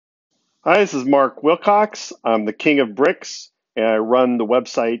Hi, this is Mark Wilcox. I'm the king of bricks, and I run the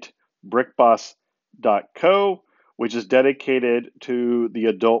website brickboss.co, which is dedicated to the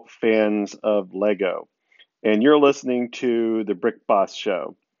adult fans of Lego. And you're listening to the Brick Boss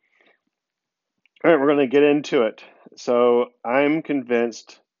Show. All right, we're going to get into it. So I'm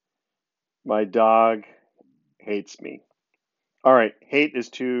convinced my dog hates me. All right, hate is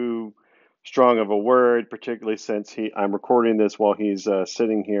too strong of a word, particularly since I'm recording this while he's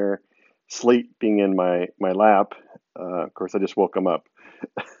sitting here sleeping in my lap. Of course, I just woke him up.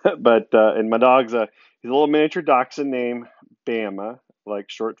 But and my dog's he's a little miniature dachshund named Bama, like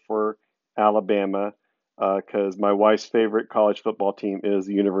short for Alabama, because my wife's favorite college football team is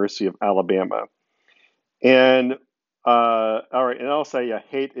the University of Alabama. And all right, and I'll say, yeah,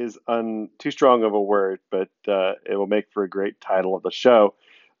 hate is too strong of a word, but it will make for a great title of the show,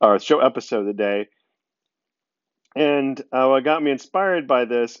 or show episode today. And what got me inspired by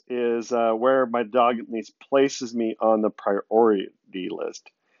this is where my dog at least places me on the priority list.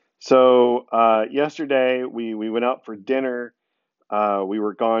 So yesterday we went out for dinner. We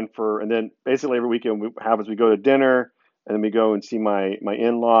were gone and then basically every weekend we go to dinner, and then we go and see my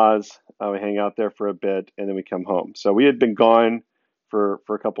in-laws. We hang out there for a bit, and then we come home. So we had been gone for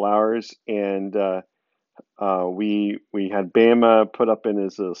a couple hours, and we had Bama put up in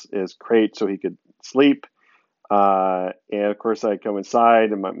his crate so he could sleep. And of course, I come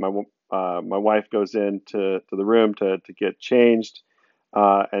inside, and my wife goes into the room to get changed,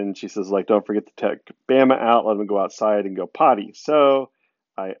 and she says, like, don't forget to take Bama out, let him go outside and go potty. So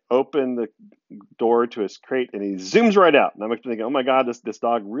I open the door to his crate, and he zooms right out, and I'm thinking, oh my God, this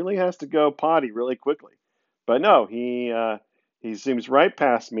dog really has to go potty really quickly. But no, he zooms right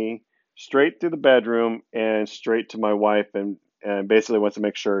past me, straight through the bedroom, and straight to my wife, and basically wants to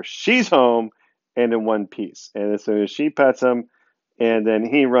make sure she's home and in one piece. And as soon as she pets him, and then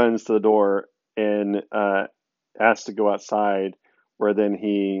he runs to the door and asks to go outside, where then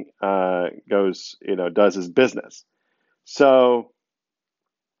he goes, does his business. So,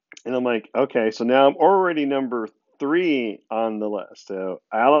 and I'm like, okay, so now I'm already number three on the list. So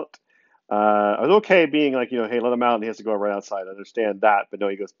I was okay being like, hey, let him out, and he has to go right outside. I understand that, but no,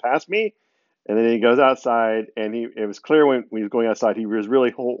 he goes past me, and then he goes outside, and it was clear when he was going outside, he was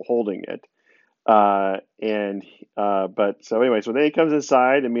really holding it. And but so anyway, so then he comes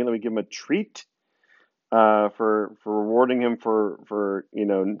inside. Immediately we give him a treat for rewarding him for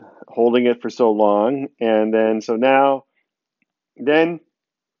holding it for so long. And then so now I'm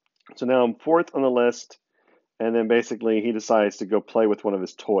fourth on the list. And then basically he decides to go play with one of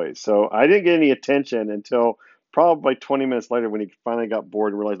his toys. So I didn't get any attention until probably 20 minutes later, when he finally got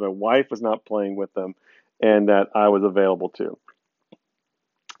bored and realized my wife was not playing with them and that I was available too.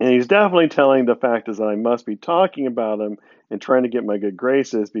 And he's definitely telling the fact is that I must be talking about him and trying to get my good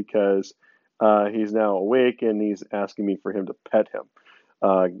graces, because he's now awake and he's asking me for him to pet him.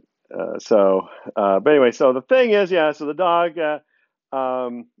 Uh, but anyway, so the thing is, yeah, so the dog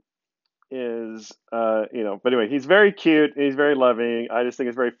um, but anyway, he's very cute. He's very loving. I just think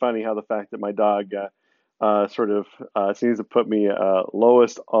it's very funny how the fact that my dog sort of seems to put me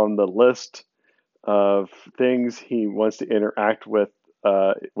lowest on the list of things he wants to interact with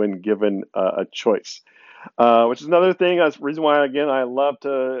when given a choice. Which is another thing. That's the reason why, again, I love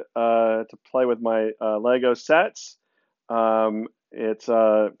to play with my Lego sets. It's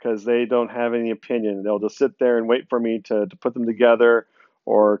because they don't have any opinion. They'll just sit there and wait for me to put them together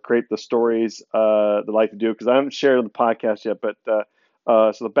or create the stories they like to do. Because I haven't shared on the podcast yet, but so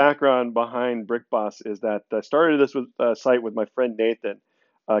the background behind Brick Boss is that I started this site with my friend Nathan,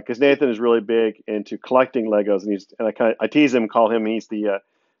 because Nathan is really big into collecting Legos, and I tease him, call him, he's the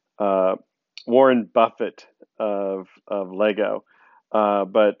uh, Warren Buffett of Lego.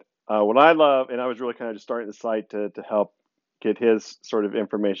 But what I love, and I was really kind of just starting the site to help get his sort of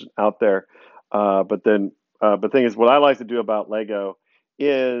information out there. But the thing is, what I like to do about Lego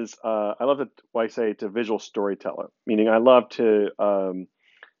is I love to, what I say, to visual storyteller, meaning I love to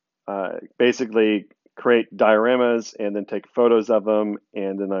basically create dioramas and then take photos of them,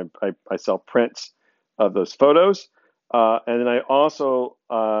 and then I sell prints of those photos. And then I also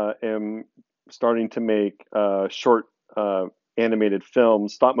am starting to make short animated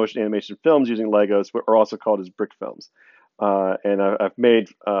films, stop motion animation films using Legos, but are also called as brick films. And I've made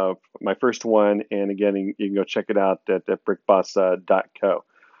my first one, and again, you can go check it out at brickboss.co.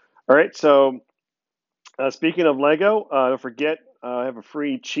 All right, so speaking of Lego, don't forget, I have a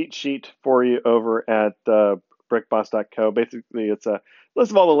free cheat sheet for you over at brickboss.co. Basically, it's a list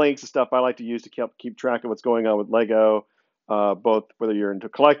of all the links and stuff I like to use to keep track of what's going on with Lego, both whether you're into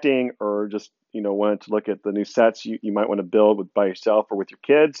collecting or just want to look at the new sets you might want to build by yourself or with your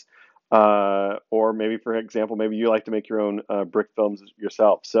kids. or maybe, for example, maybe you like to make your own brick films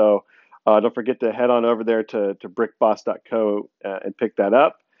yourself. So don't forget to head on over there to brickboss.co and pick that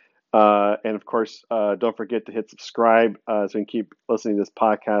up. And of course, don't forget to hit subscribe so you can keep listening to this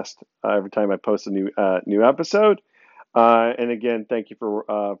podcast every time I post a new episode. And again, thank you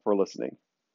for listening.